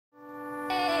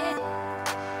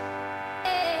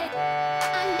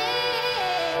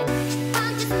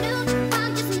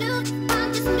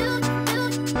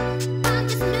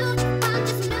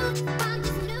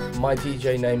My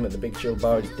DJ name at the Big Chill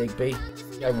Bar is Digby.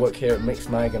 I work here at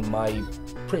Mixmag, and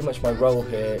pretty much my role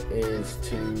here is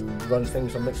to run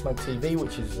things on Mixmag TV,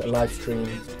 which is a live stream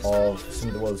of some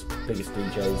of the world's biggest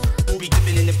DJs. We'll be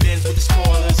dipping in the bins with the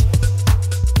spoilers.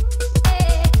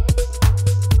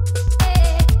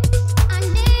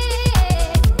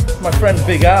 My friend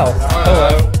Big Al.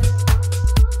 Hello.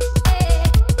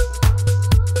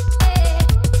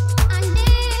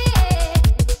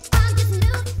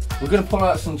 We're going to pull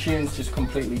out some tunes just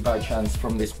completely by chance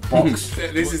from this box.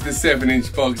 This is the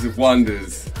 7-inch box of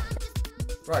wonders.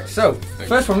 Right, so,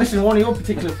 first one, this is one of your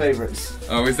particular favourites.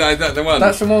 Oh, is that the one?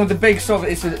 That's the one with the big sort of,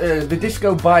 it's the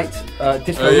Disco Bite,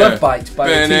 Love Bite by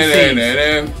the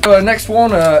TCs. Next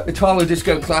one, Italo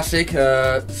Disco Classic,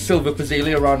 Silver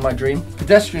Pazzieli, Around My Dream.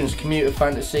 Pedestrians, Commuter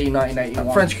Fantasy,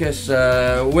 1981. French Kiss,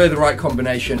 We're the Right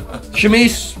Combination.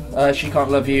 Chemise, She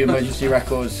Can't Love You, Emergency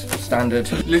Records, standard.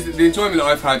 Listen, the enjoyment that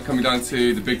I've had coming down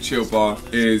to the Big Chill Bar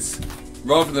is,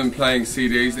 rather than playing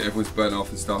CDs that everyone's burnt off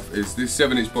and stuff, is this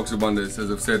 7-inch box of wonders.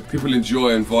 As I've said, people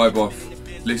enjoy and vibe off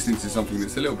listening to something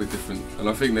that's a little bit different, and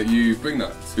I think that you bring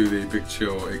that to the Big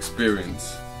Chill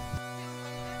experience.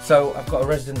 So I've got a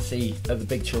residency at the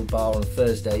Big Chill Bar on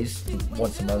Thursdays,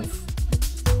 once a month.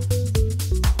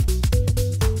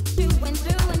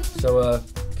 So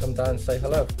come down and say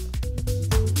hello.